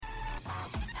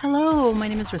Hello, my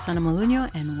name is Rosanna Molino,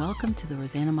 and welcome to the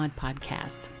Rosanna Mod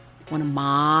Podcast. Want to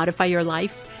modify your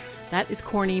life? That is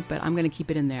corny, but I'm going to keep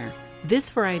it in there.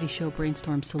 This variety show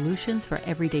brainstorms solutions for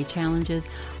everyday challenges,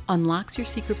 unlocks your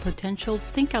secret potential,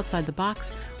 think outside the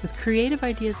box with creative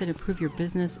ideas that improve your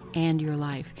business and your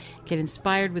life. Get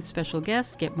inspired with special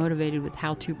guests, get motivated with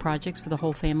how-to projects for the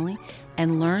whole family,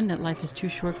 and learn that life is too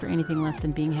short for anything less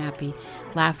than being happy.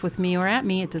 Laugh with me or at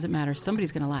me, it doesn't matter.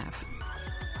 Somebody's going to laugh.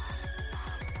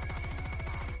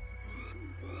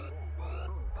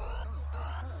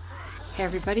 Hey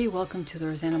everybody, welcome to the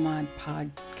Rosanna Mod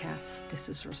Podcast. This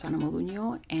is Rosanna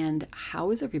Molino, and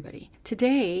how is everybody?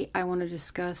 Today, I want to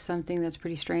discuss something that's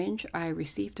pretty strange. I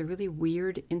received a really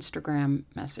weird Instagram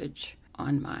message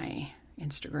on my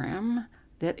Instagram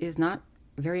that is not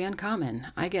very uncommon.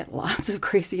 I get lots of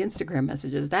crazy Instagram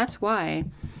messages. That's why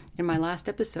in my last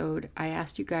episode, I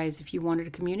asked you guys if you wanted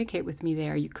to communicate with me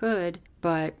there. You could,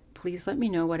 but please let me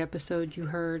know what episode you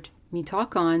heard me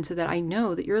talk on so that I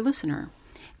know that you're a listener.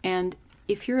 And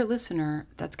if you're a listener,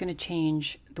 that's going to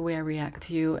change the way I react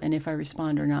to you and if I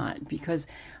respond or not. Because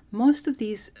most of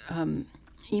these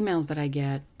emails that I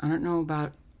get, I don't know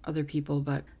about other people,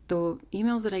 but the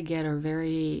emails that I get are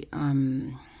very,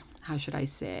 how should I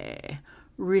say,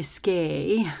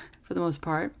 risque for the most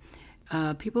part.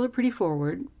 People are pretty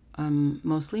forward,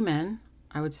 mostly men.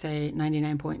 I would say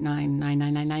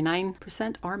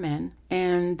 99.99999% are men.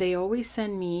 And they always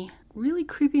send me really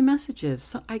creepy messages.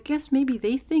 So I guess maybe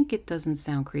they think it doesn't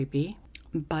sound creepy,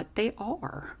 but they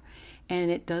are.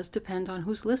 And it does depend on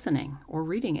who's listening or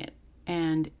reading it.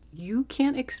 And you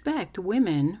can't expect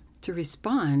women to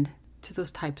respond to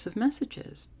those types of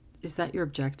messages. Is that your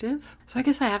objective? So I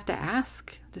guess I have to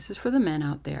ask, this is for the men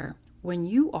out there. When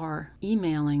you are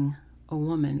emailing a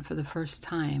woman for the first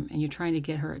time and you're trying to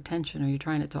get her attention or you're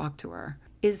trying to talk to her,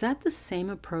 is that the same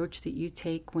approach that you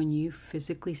take when you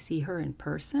physically see her in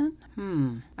person?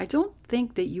 I don't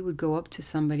think that you would go up to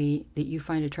somebody that you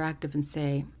find attractive and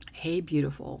say, hey,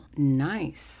 beautiful,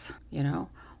 nice,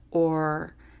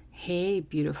 or hey,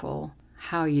 beautiful,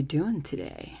 how are you doing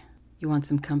today? You want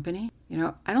some company?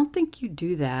 I don't think you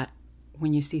do that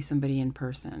when you see somebody in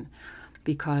person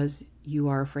because you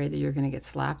are afraid that you're going to get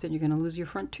slapped and you're going to lose your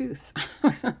front tooth.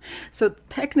 So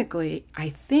technically, I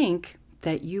think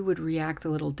that you would react a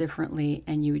little differently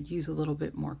and you would use a little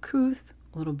bit more couth,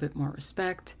 a little bit more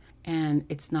respect. And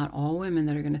it's not all women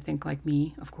that are going to think like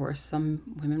me. Of course, some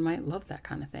women might love that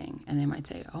kind of thing. And they might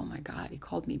say, oh my God, he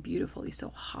called me beautiful. He's so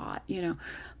hot,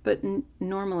 But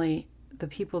normally the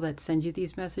people that send you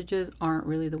these messages aren't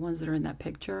really the ones that are in that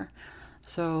picture.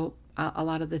 So a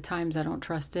lot of the times I don't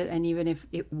trust it. And even if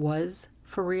it was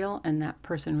for real and that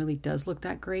person really does look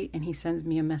that great and he sends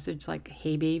me a message like,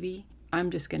 hey baby, I'm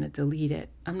just going to delete it.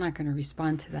 I'm not going to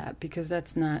respond to that because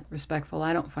that's not respectful.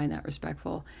 I don't find that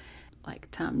respectful. Like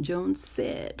Tom Jones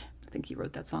said, I think he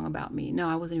wrote that song about me. No,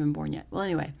 I wasn't even born yet. Well,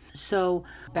 anyway, so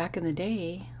back in the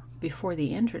day, before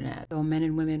the internet, so men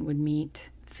and women would meet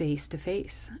face to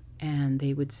face and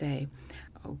they would say,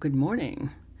 oh, good morning.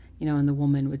 And the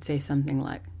woman would say something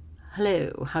like,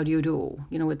 hello, how do you do?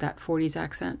 With that 40s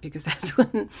accent, because that's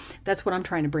what I'm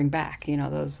trying to bring back,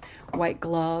 those white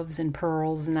gloves and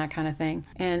pearls and that kind of thing.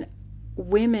 And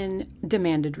women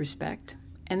demanded respect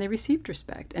and they received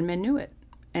respect and men knew it.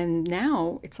 And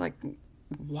now it's like,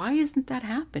 why isn't that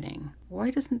happening? Why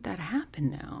doesn't that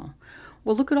happen now?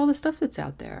 Well, look at all the stuff that's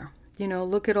out there.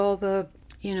 Look at all the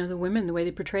women, the way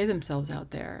they portray themselves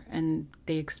out there and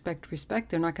they expect respect.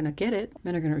 They're not going to get it.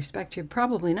 Men are going to respect you.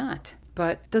 Probably not.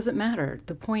 But it doesn't matter.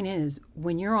 The point is,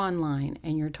 when you're online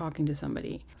and you're talking to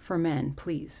somebody, for men,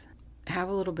 please, have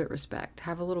a little bit of respect.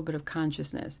 Have a little bit of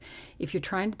consciousness. If you're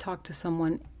trying to talk to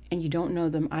someone and you don't know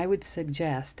them, I would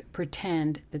suggest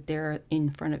pretend that they're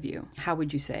in front of you. How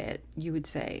would you say it? You would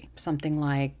say something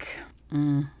like,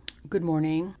 good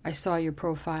morning. I saw your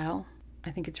profile.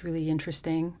 I think it's really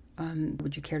interesting.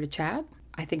 Would you care to chat?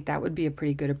 I think that would be a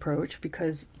pretty good approach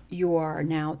because you are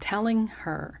now telling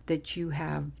her that you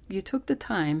took the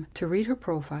time to read her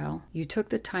profile. You took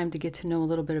the time to get to know a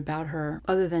little bit about her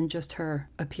other than just her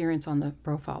appearance on the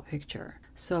profile picture.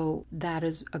 So that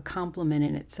is a compliment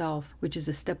in itself, which is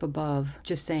a step above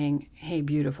just saying, hey,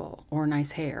 beautiful, or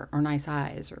nice hair, or nice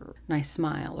eyes, or nice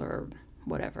smile, or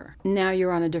whatever. Now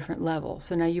you're on a different level.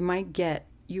 So now you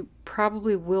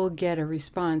probably will get a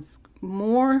response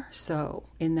more so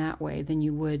in that way than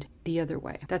you would the other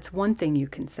way. That's one thing you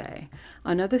can say.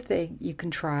 Another thing you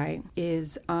can try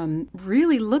is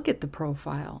really look at the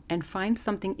profile and find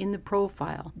something in the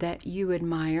profile that you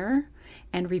admire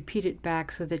and repeat it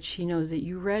back so that she knows that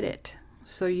you read it.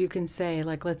 So you can say,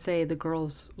 like, let's say the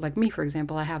girls, like me, for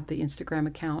example, I have the Instagram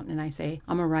account and I say,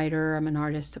 I'm a writer, I'm an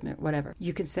artist, whatever.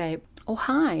 You can say, oh,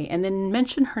 hi, and then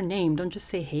mention her name. Don't just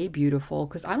say, hey, beautiful,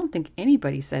 because I don't think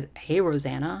anybody said, hey,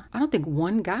 Rosanna. I don't think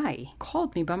one guy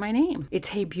called me by my name. It's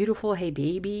hey, beautiful, hey,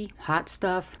 baby, hot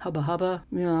stuff, hubba hubba,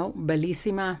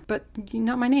 bellissima, but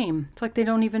not my name. It's like they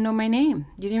don't even know my name.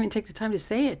 You didn't even take the time to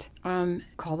say it.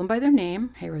 Call them by their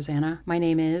name. Hey, Rosanna, my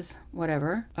name is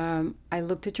whatever. I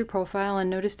looked at your profile and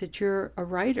noticed that you're a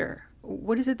writer.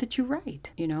 What is it that you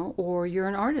write, or you're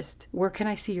an artist? Where can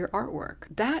I see your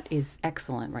artwork? That is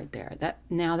excellent right there.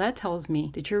 That tells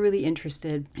me that you're really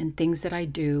interested in things that I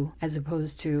do as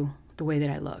opposed to the way that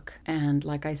I look. And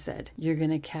like I said, you're going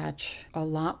to catch a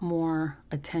lot more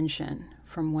attention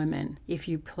from women if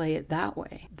you play it that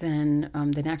way than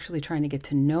actually trying to get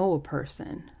to know a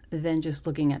person than just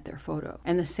looking at their photo.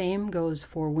 And the same goes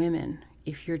for women.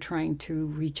 If you're trying to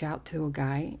reach out to a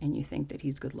guy and you think that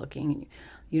he's good looking,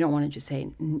 you don't want to just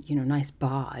say, nice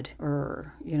bod,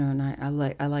 or,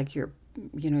 I like your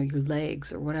your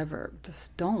legs or whatever.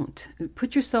 Just don't.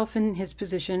 Put yourself in his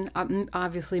position.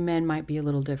 Obviously, men might be a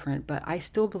little different, but I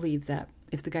still believe that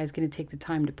if the guy's going to take the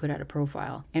time to put out a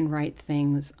profile and write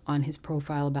things on his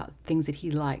profile about things that he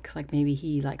likes, like maybe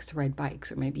he likes to ride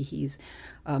bikes, or maybe he's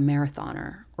a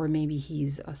marathoner, or maybe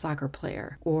he's a soccer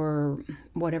player, or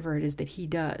whatever it is that he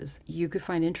does, you could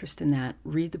find interest in that.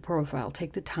 Read the profile,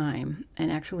 take the time, and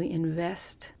actually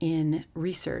invest in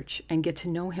research and get to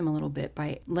know him a little bit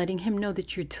by letting him know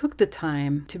that you took the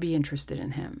time to be interested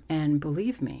in him. And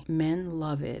believe me, men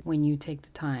love it when you take the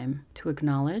time to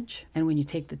acknowledge and when you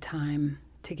take the time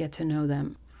to get to know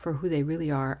them for who they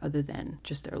really are other than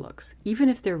just their looks. Even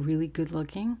if they're really good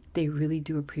looking, they really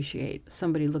do appreciate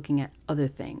somebody looking at other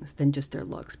things than just their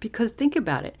looks. Because think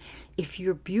about it, if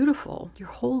you're beautiful, your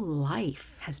whole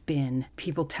life has been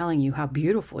people telling you how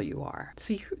beautiful you are.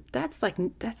 So that's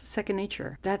second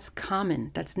nature. That's common.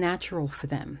 That's natural for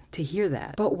them to hear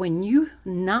that. But when you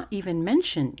not even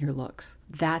mention your looks,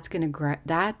 that's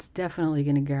definitely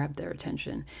going to grab their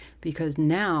attention, because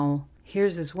now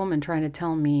here's this woman trying to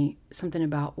tell me something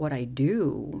about what I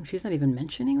do. She's not even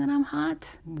mentioning that I'm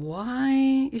hot.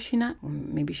 Why is she not?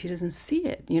 Maybe she doesn't see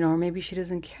it, or maybe she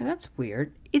doesn't care. That's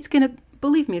weird.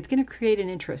 Believe me, it's going to create an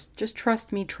interest. Just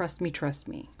trust me,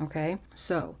 okay?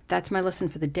 So that's my lesson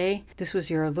for the day. This was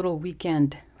your little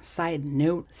weekend side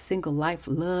note, single life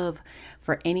love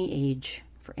for any age.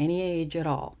 For any age at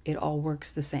all, it all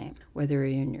works the same. Whether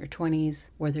you're in your 20s,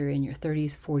 whether you're in your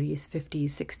 30s, 40s,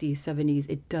 50s, 60s, 70s,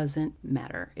 it doesn't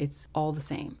matter. It's all the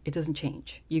same. It doesn't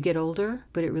change. You get older,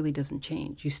 but it really doesn't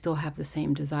change. You still have the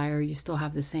same desire. You still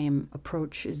have the same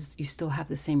approaches. You still have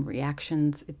the same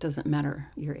reactions. It doesn't matter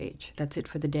your age. That's it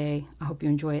for the day. I hope you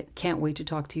enjoy it. Can't wait to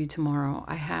talk to you tomorrow.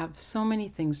 I have so many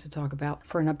things to talk about.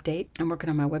 For an update, I'm working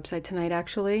on my website tonight,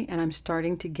 actually, and I'm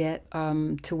starting to get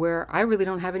to where I really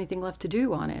don't have anything left to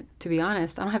do on it. To be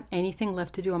honest, I don't have anything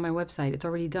left to do on my website. It's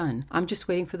already done. I'm just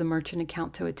waiting for the merchant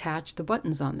account to attach the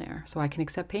buttons on there so I can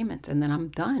accept payments, and then I'm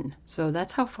done. So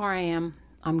that's how far I am.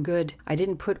 I'm good. I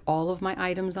didn't put all of my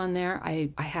items on there. I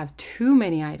have too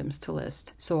many items to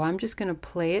list. So I'm just going to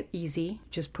play it easy.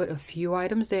 Just put a few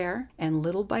items there, and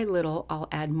little by little, I'll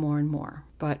add more and more.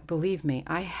 But believe me,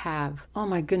 I have, oh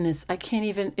my goodness, I can't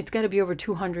even, it's got to be over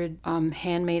 200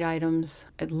 handmade items,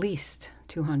 at least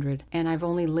 200, and I've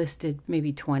only listed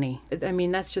maybe 20. I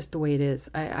mean, that's just the way it is.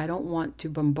 I don't want to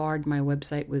bombard my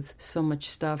website with so much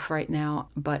stuff right now,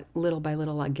 but little by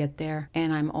little I'll get there.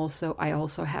 And I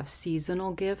also have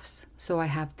seasonal gifts. So I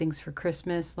have things for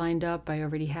Christmas lined up. I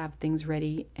already have things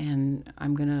ready, and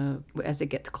I'm gonna, as it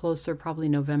gets closer, probably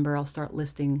November, I'll start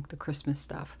listing the Christmas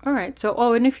stuff. All right,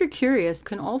 so, and if you're curious, you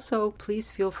can also please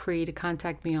feel free to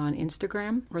contact me on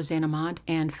Instagram, Rosanna Mod,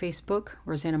 and Facebook,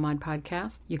 Rosanna Mod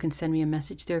Podcast. You can send me a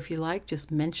message there if you like.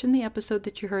 Just mention the episode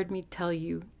that you heard me tell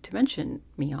you to mention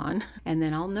me on, and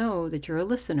then I'll know that you're a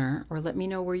listener, or let me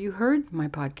know where you heard my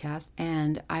podcast,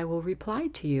 and I will reply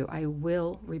to you. I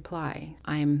will reply.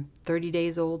 I'm 30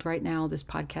 days old right now. This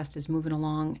podcast is moving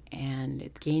along, and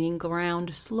it's gaining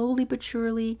ground slowly but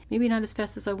surely. Maybe not as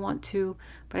fast as I want to,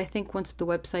 but I think once the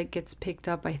website gets picked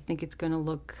up, I think it's going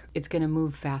to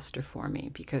move faster for me,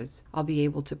 because I'll be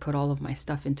able to put all of my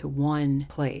stuff into one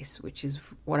place, which is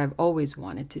what I've always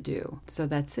wanted to do. So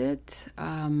that's it.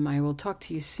 I will talk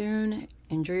to you soon.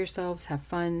 Enjoy yourselves, have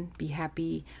fun, be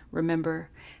happy. Remember,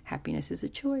 happiness is a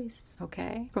choice,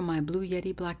 okay? From my Blue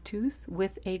Yeti black tooth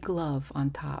with a glove on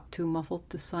top to muffle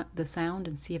the sound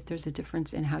and see if there's a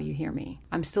difference in how you hear me.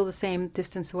 I'm still the same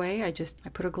distance away, I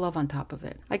put a glove on top of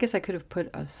it. I guess I could have put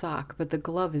a sock, but the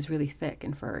glove is really thick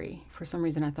and furry. For some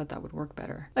reason, I thought that would work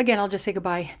better. Again, I'll just say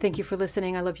goodbye. Thank you for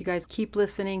listening. I love you guys. Keep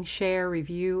listening, share,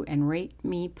 review, and rate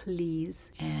me,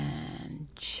 please. And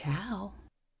ciao.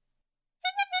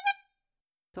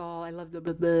 That's all. I love the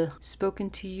blah, blah. Spoken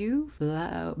to you.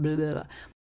 Blah, blah, blah.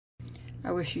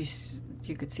 I wish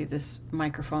you could see this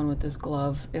microphone with this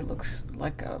glove. It looks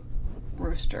like a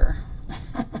rooster.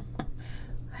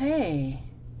 Hey,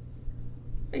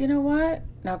 you know what?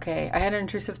 Okay, I had an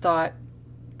intrusive thought.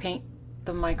 Paint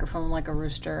the microphone like a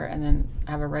rooster and then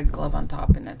have a red glove on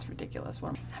top, and that's ridiculous.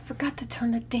 I forgot to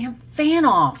turn the damn fan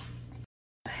off.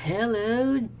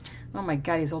 Hello. Oh my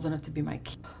God, he's old enough to be my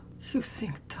kid. You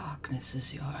think darkness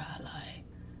is your ally.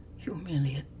 You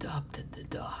merely adopted the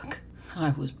dark.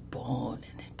 I was born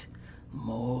in it,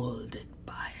 molded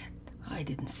by it. I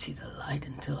didn't see the light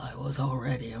until I was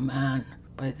already a man.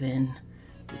 By then,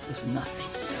 it was nothing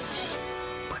to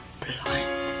me but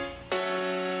blind.